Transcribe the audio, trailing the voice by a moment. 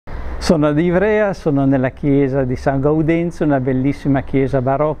Sono ad Ivrea, sono nella chiesa di San Gaudenzio, una bellissima chiesa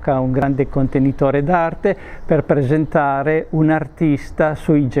barocca, un grande contenitore d'arte, per presentare un artista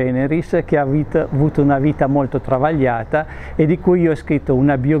sui generis che ha avuto una vita molto travagliata e di cui io ho scritto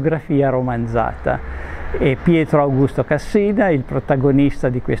una biografia romanzata. È Pietro Augusto Cassina, il protagonista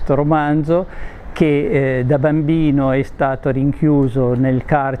di questo romanzo, che da bambino è stato rinchiuso nel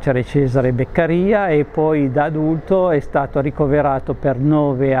carcere Cesare Beccaria e poi da adulto è stato ricoverato per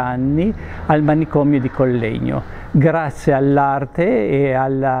 9 anni al manicomio di Collegno. Grazie all'arte e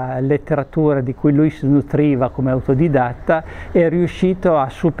alla letteratura di cui lui si nutriva come autodidatta, è riuscito a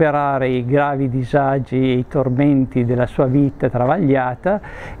superare i gravi disagi e i tormenti della sua vita travagliata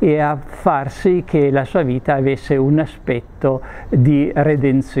e a far sì che la sua vita avesse un aspetto di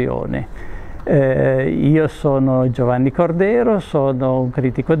redenzione. Io sono Giovanni Cordero, sono un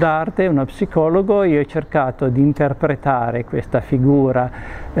critico d'arte, uno psicologo. Io ho cercato di interpretare questa figura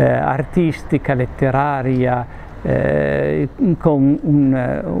artistica, letteraria, con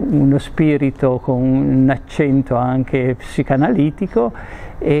uno spirito, con un accento anche psicanalitico,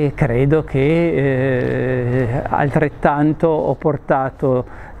 e credo che altrettanto ho portato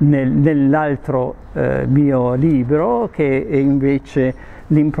nell'altro mio libro, che è invece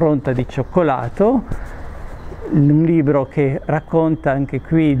L'impronta di cioccolato, un libro che racconta anche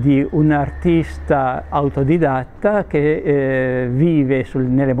qui di un artista autodidatta che vive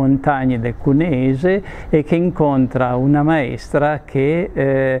nelle montagne del Cuneese e che incontra una maestra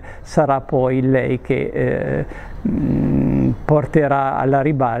che sarà poi lei che porterà alla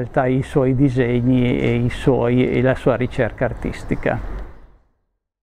ribalta i suoi disegni e la sua ricerca artistica.